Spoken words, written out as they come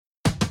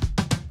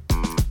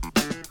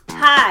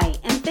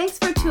and thanks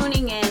for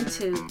tuning in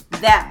to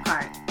That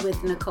Part with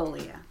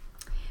Nicolia.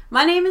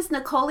 My name is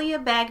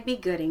Nicolia Bagby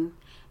Gooding,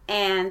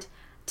 and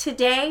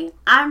today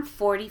I'm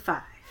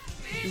 45.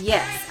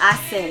 Yes, I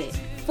said it,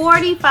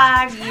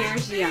 45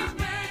 years young.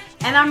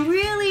 And I'm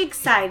really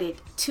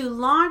excited to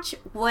launch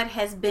what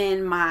has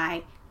been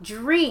my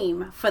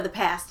dream for the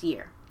past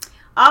year.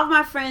 All of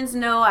my friends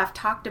know I've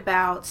talked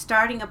about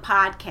starting a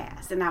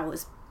podcast, and I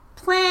was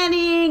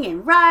planning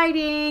and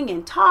writing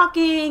and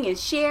talking and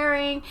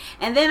sharing.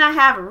 And then I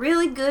have a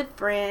really good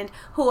friend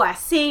who I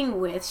sing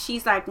with.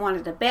 She's like one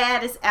of the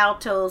baddest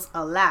altos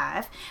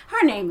alive.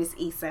 Her name is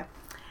Issa.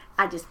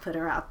 I just put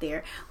her out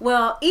there.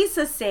 Well,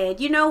 Issa said,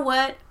 you know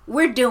what?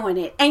 We're doing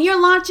it. And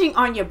you're launching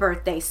on your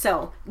birthday,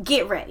 so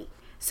get ready.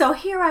 So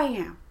here I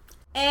am.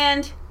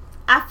 And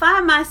I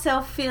find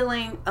myself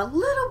feeling a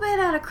little bit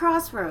at a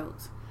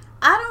crossroads.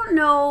 I don't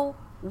know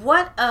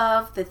what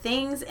of the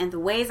things and the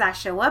ways I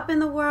show up in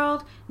the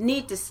world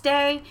need to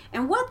stay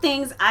and what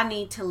things I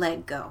need to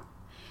let go.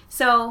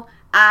 So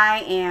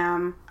I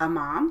am a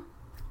mom,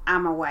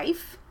 I'm a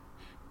wife,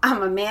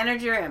 I'm a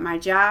manager at my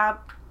job,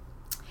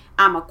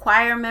 I'm a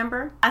choir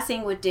member. I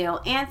sing with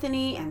Dale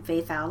Anthony and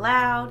Faith Out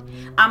Loud.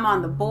 I'm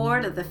on the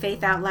board of the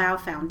Faith Out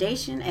Loud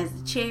Foundation as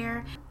the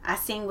chair. I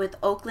sing with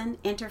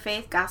Oakland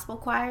Interfaith Gospel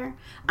Choir.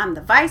 I'm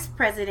the vice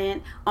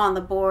president on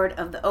the board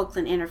of the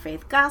Oakland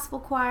Interfaith Gospel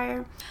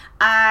Choir.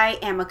 I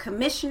am a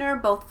commissioner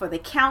both for the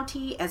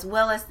county as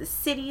well as the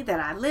city that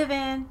I live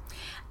in.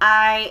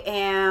 I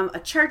am a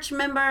church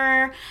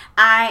member.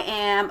 I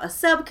am a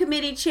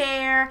subcommittee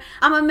chair.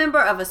 I'm a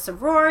member of a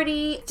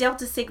sorority,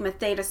 Delta Sigma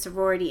Theta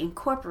Sorority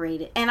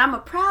Incorporated, and I'm a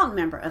proud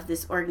member of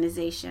this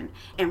organization.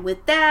 And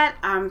with that,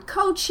 I'm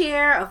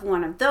co-chair of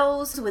one of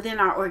those within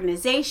our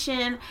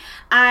organization.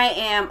 I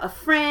am a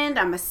friend.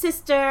 I'm a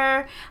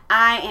sister.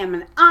 I am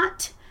an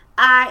aunt.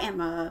 I am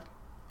a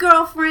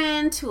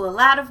girlfriend to a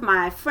lot of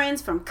my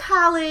friends from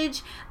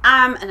college.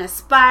 I'm an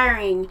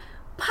aspiring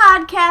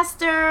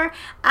podcaster.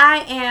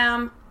 I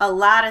am a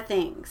lot of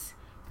things.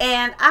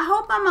 And I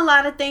hope I'm a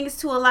lot of things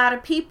to a lot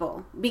of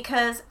people,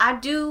 because I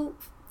do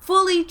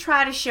fully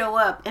try to show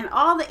up in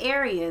all the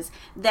areas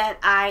that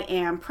I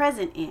am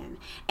present in.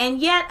 And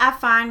yet I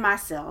find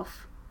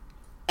myself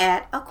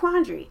at a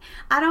quandary.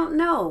 I don't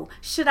know.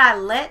 Should I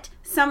let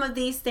some of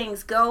these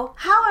things go?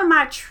 How am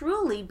I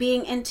truly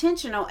being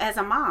intentional as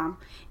a mom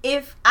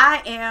if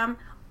I am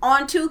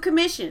on 2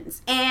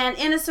 commissions and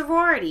in a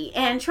sorority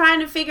and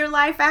trying to figure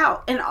life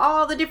out in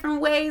all the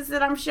different ways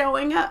that I'm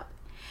showing up?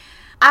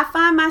 I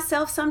find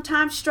myself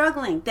sometimes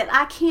struggling that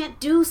I can't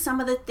do some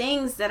of the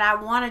things that I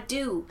want to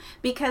do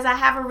because I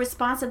have a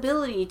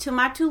responsibility to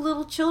my 2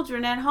 little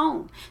children at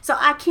home. So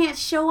I can't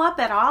show up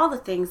at all the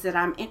things that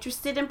I'm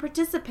interested in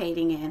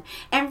participating in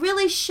and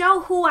really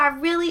show who I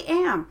really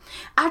am.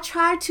 I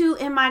try to,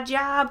 in my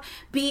job,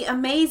 be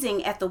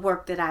amazing at the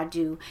work that I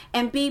do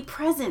and be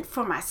present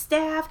for my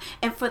staff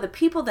and for the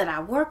people that I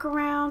work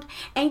around.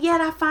 And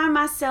yet I find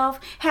myself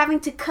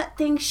having to cut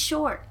things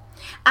short.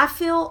 I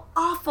feel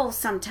awful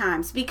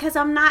sometimes because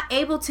I'm not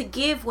able to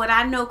give what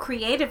I know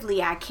creatively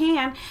I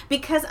can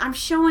because I'm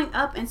showing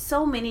up in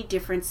so many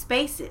different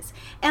spaces.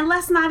 And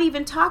let's not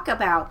even talk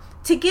about,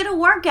 to get a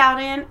workout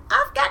in,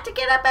 I've got to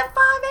get up at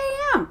 5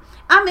 a.m.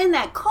 I'm in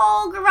that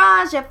cold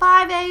garage at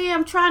 5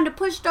 a.m. trying to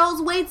push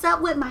those weights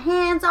up with my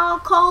hands all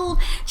cold,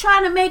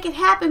 trying to make it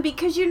happen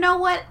because you know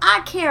what?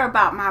 I care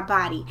about my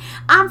body.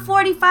 I'm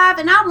 45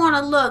 and I want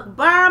to look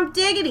bomb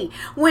diggity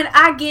when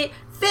I get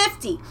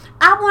 50.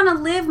 I want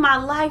to live my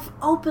life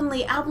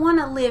openly. I want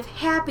to live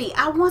happy.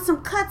 I want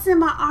some cuts in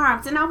my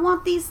arms, and I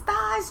want these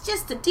thighs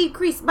just to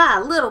decrease by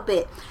a little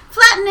bit.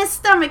 Flatten this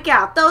stomach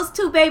out. Those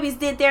 2 babies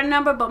did their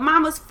number, but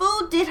mama's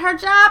food did her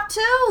job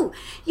too.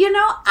 You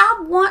know,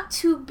 I want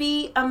to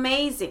be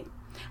amazing.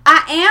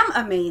 I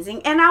am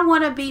amazing, and I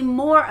want to be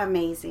more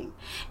amazing.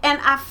 And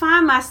I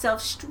find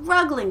myself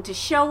struggling to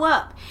show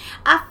up.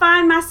 I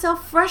find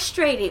myself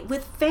frustrated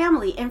with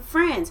family and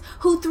friends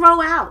who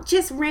throw out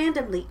just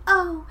randomly,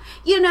 oh,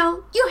 you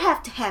know, you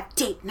have to have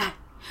date night.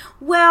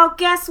 Well,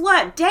 guess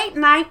what? Date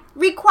night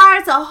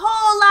requires a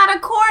whole lot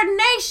of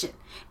coordination.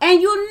 And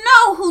you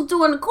know who's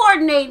doing the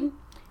coordinating?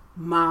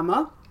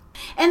 Mama.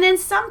 And then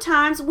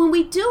sometimes when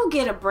we do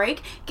get a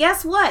break,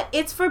 guess what?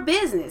 It's for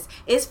business.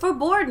 It's for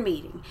board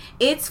meeting.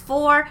 It's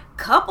for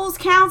couples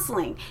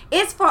counseling.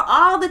 It's for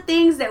all the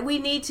things that we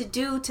need to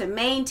do to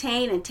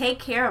maintain and take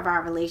care of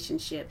our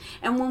relationship.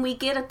 And when we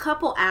get a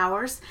couple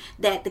hours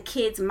that the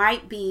kids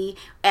might be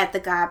at the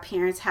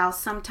godparents' house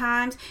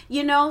sometimes,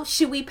 you know,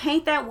 should we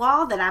paint that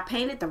wall that I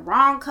painted the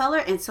wrong color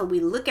and so we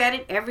look at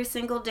it every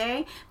single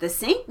day? The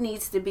sink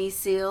needs to be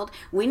sealed.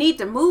 We need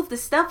to move the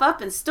stuff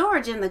up in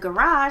storage in the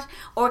garage.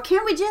 Or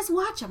can we just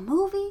watch a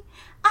movie?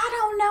 I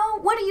don't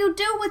know. What do you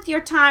do with your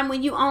time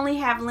when you only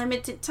have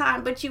limited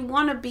time, but you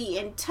want to be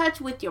in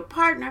touch with your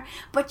partner,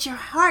 but your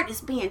heart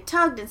is being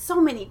tugged in so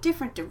many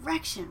different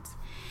directions?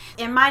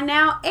 In my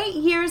now 8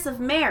 years of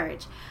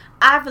marriage,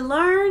 I've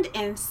learned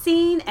and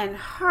seen and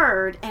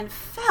heard and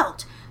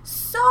felt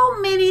so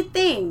many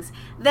things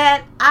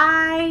that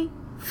I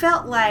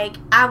felt like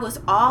I was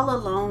all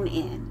alone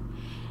in.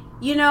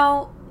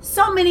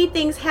 So many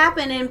things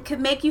happen and could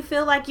make you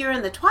feel like you're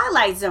in the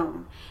twilight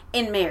zone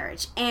in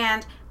marriage.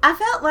 And I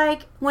felt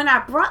like when I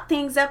brought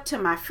things up to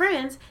my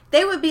friends,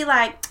 they would be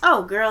like,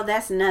 oh girl,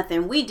 that's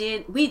nothing. We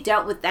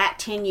dealt with that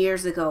 10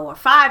 years ago or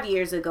 5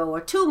 years ago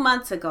or 2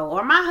 months ago.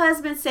 Or my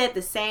husband said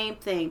the same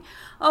thing.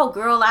 Oh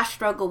girl, I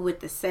struggle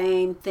with the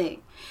same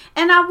thing.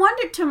 And I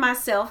wondered to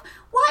myself,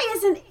 why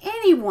isn't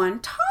anyone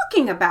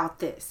talking about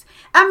this?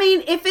 I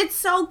mean, if it's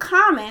so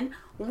common,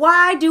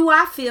 why do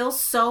I feel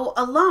so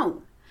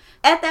alone?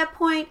 At that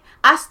point,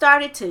 I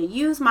started to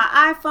use my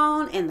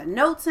iPhone and the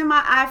notes in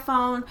my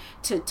iPhone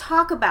to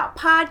talk about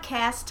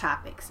podcast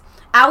topics.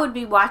 I would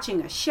be watching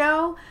a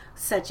show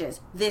such as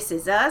This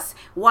Is Us,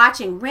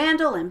 watching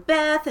Randall and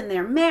Beth and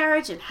their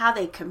marriage and how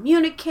they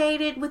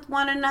communicated with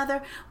one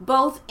another,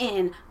 both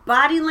in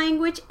body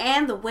language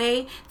and the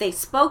way they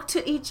spoke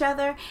to each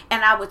other,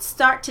 and I would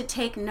start to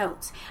take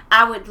notes.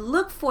 I would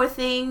look for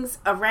things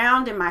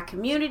around in my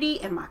community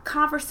and my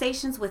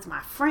conversations with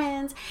my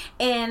friends,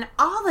 and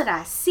all that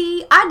I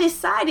see, I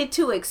decided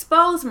to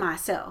expose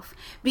myself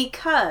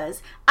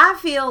because I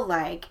feel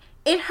like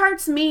it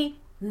hurts me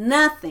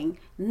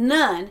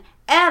none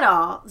at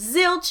all,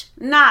 zilch,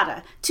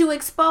 nada, to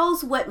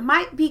expose what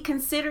might be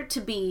considered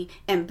to be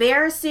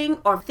embarrassing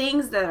or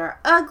things that are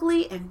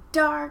ugly and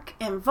dark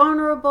and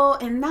vulnerable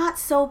and not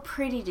so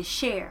pretty to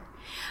share.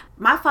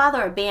 My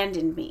father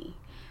abandoned me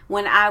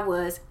when I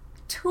was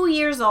 2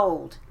 years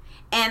old,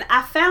 and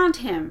I found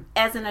him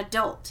as an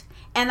adult.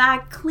 And I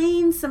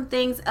cleaned some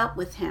things up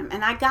with him,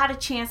 and I got a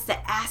chance to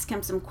ask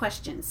him some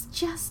questions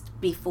just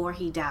before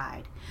he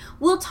died.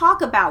 We'll talk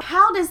about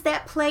how does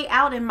that play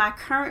out in my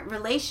current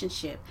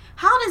relationship?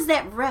 How does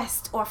that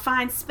rest or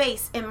find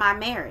space in my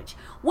marriage?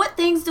 What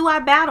things do I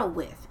battle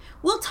with?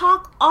 We'll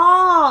talk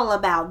all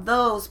about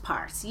those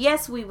parts.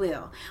 Yes, we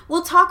will.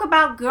 We'll talk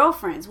about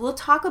girlfriends. We'll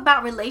talk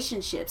about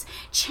relationships,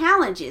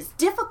 challenges,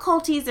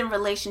 difficulties in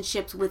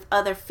relationships with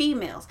other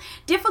females,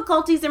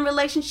 difficulties in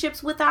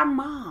relationships with our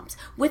moms,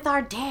 with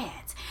our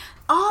dads.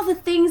 All the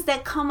things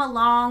that come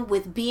along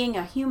with being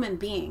a human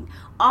being,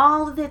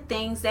 all of the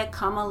things that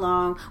come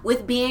along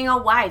with being a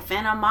wife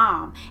and a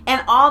mom,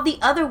 and all the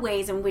other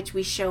ways in which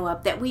we show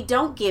up that we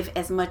don't give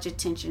as much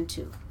attention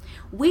to.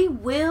 We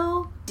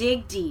will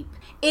dig deep.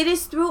 It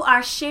is through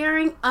our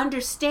sharing,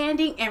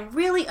 understanding, and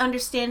really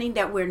understanding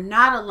that we're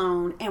not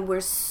alone and we're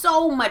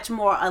so much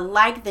more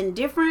alike than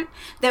different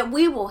that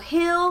we will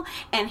heal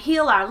and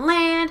heal our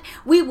land.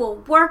 We will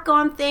work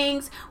on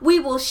things. We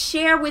will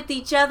share with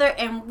each other,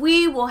 and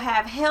we will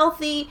have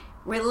healthy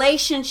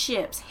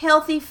relationships,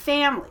 healthy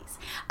families.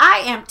 I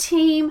am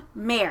team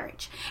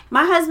marriage.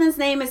 My husband's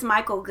name is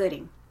Michael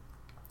Gooding,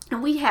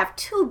 and we have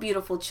 2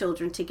 beautiful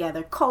children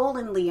together, Cole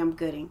and Liam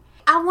Gooding.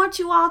 I want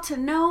you all to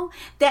know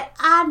that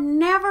I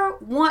never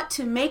want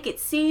to make it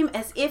seem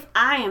as if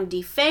I am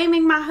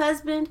defaming my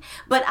husband,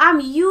 but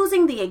I'm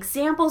using the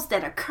examples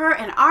that occur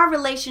in our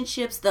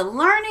relationships, the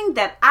learning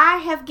that I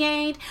have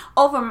gained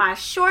over my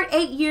short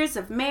 8 years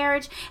of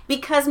marriage,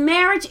 because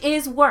marriage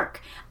is work.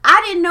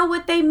 I didn't know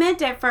what they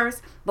meant at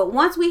first, but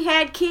once we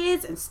had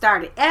kids and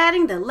started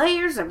adding the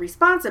layers of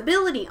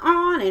responsibility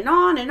on and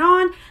on and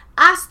on,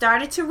 I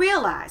started to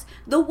realize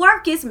the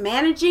work is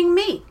managing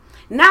me.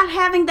 Not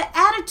having the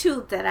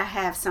attitude that I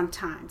have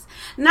sometimes,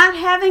 not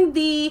having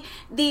the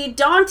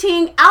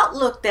daunting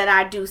outlook that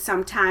I do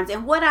sometimes,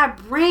 and what I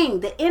bring,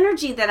 the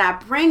energy that I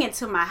bring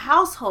into my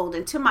household,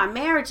 into my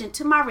marriage,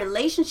 into my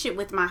relationship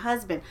with my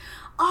husband.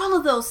 All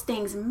of those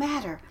things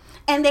matter,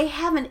 and they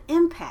have an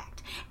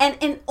impact. And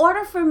in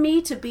order for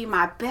me to be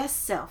my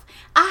best self,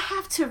 I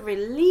have to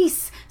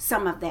release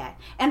some of that.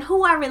 And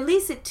who I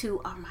release it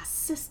to are my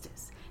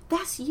sisters.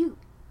 That's you.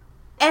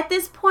 At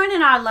this point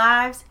in our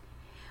lives,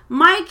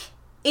 Mike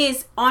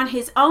is on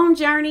his own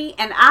journey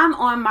and I'm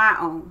on my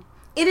own.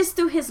 It is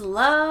through his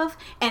love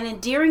and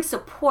endearing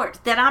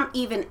support that I'm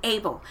even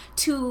able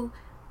to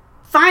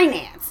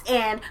finance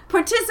and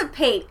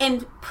participate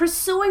in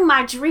pursuing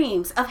my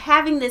dreams of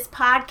having this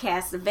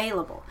podcast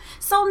available.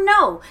 So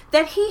know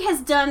that he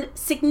has done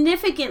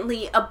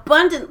significantly,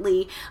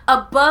 abundantly,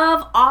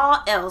 above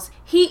all else.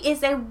 He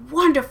is a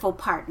wonderful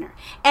partner.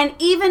 And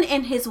even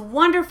in his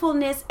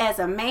wonderfulness as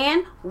a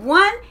man,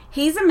 1,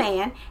 he's a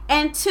man,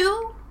 and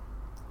 2,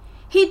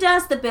 he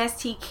does the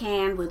best he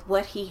can with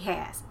what he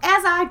has,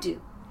 as I do.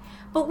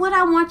 But what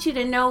I want you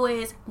to know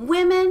is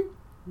women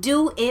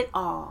do it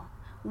all.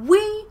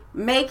 We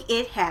make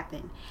it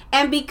happen.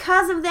 And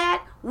because of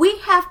that, we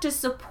have to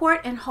support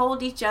and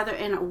hold each other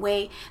in a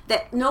way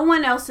that no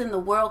one else in the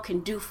world can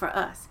do for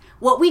us,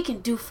 what we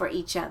can do for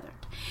each other.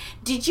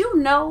 Did you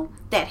know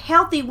that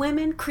healthy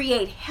women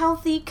create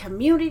healthy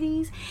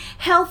communities,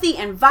 healthy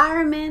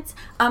environments,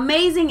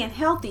 amazing and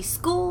healthy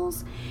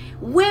schools?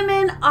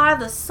 Women are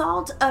the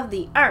salt of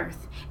the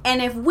earth.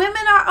 And if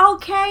women are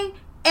okay,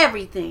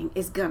 everything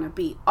is gonna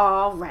be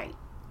all right.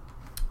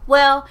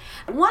 Well,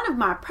 one of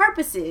my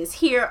purposes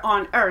here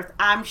on earth,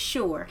 I'm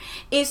sure,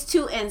 is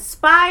to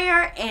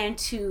inspire and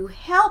to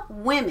help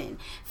women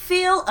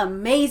feel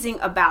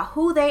amazing about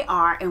who they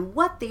are and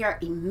what they are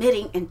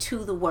emitting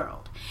into the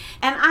world.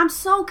 And I'm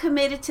so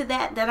committed to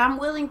that I'm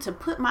willing to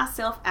put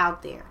myself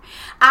out there.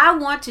 I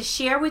want to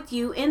share with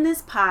you in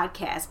this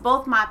podcast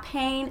both my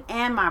pain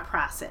and my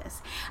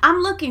process.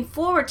 I'm looking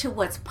forward to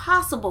what's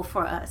possible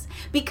for us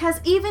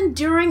because even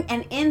during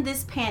and in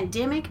this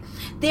pandemic,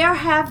 there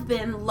have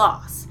been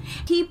loss.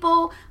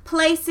 People,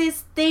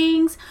 places,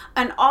 things,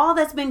 and all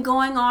that's been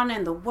going on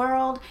in the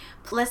world.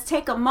 Let's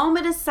take a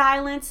moment of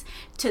silence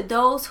to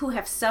those who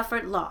have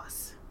suffered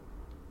loss.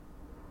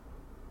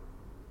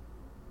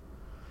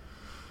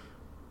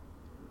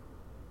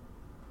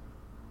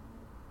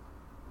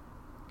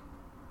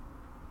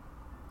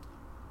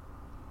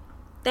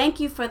 Thank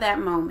you for that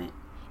moment.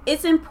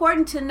 It's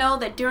important to know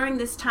that during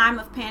this time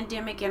of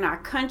pandemic in our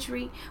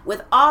country,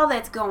 with all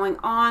that's going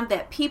on,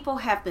 that people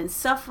have been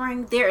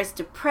suffering. There is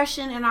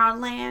depression in our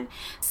land,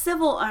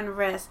 civil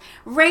unrest,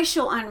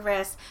 racial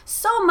unrest,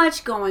 so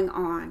much going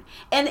on.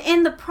 And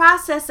in the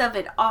process of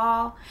it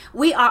all,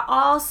 we are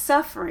all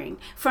suffering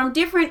from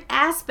different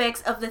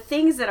aspects of the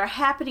things that are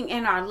happening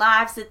in our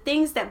lives, the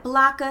things that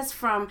block us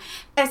from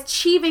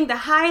achieving the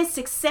highest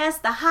success,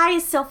 the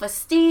highest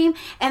self-esteem,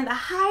 and the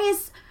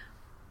highest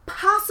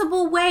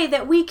possible way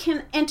that we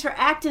can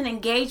interact and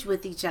engage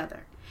with each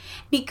other.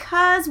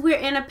 Because we're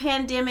in a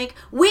pandemic,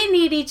 we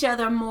need each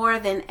other more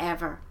than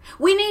ever.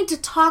 We need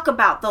to talk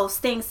about those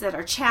things that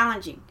are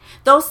challenging,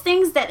 those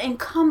things that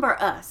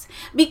encumber us.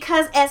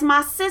 Because as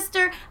my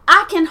sister,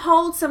 I can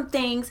hold some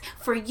things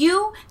for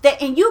you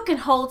and you can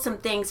hold some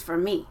things for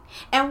me.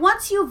 And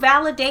once you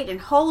validate and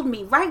hold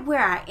me right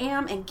where I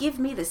am and give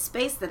me the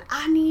space that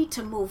I need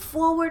to move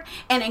forward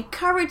and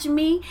encourage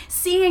me,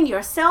 seeing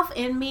yourself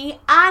in me,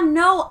 I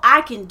know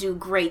I can do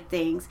great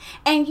things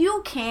and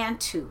you can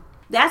too.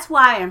 That's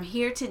why I'm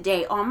here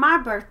today on my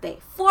birthday,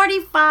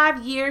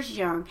 45 years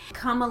young.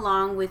 Come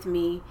along with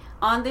me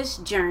on this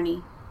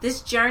journey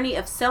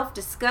of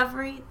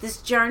self-discovery,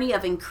 this journey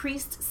of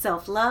increased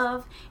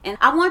self-love. And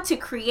I want to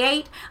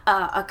create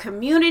a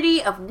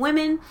community of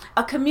women,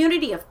 a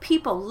community of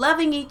people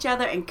loving each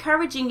other,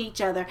 encouraging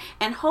each other,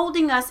 and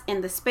holding us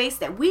in the space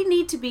that we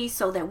need to be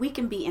so that we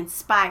can be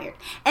inspired.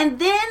 And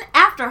then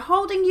after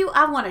holding you,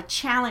 I want to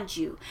challenge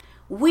you.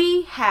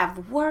 We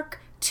have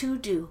work to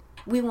do.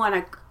 We want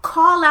to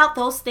call out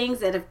those things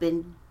that have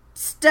been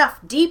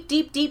stuffed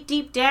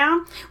deep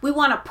down. We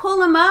want to pull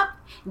them up,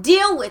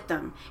 deal with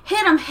them,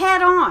 hit them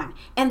head on.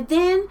 And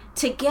then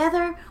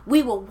together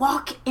we will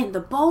walk in the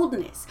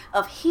boldness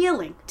of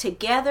healing.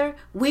 Together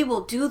we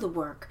will do the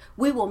work.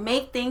 We will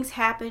make things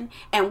happen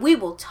and we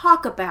will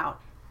talk about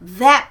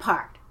that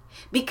part.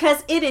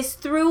 Because it is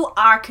through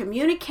our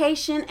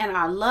communication and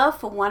our love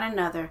for one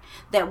another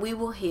that we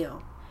will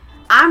heal.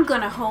 I'm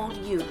going to hold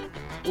you.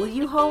 Will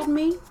you hold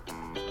me?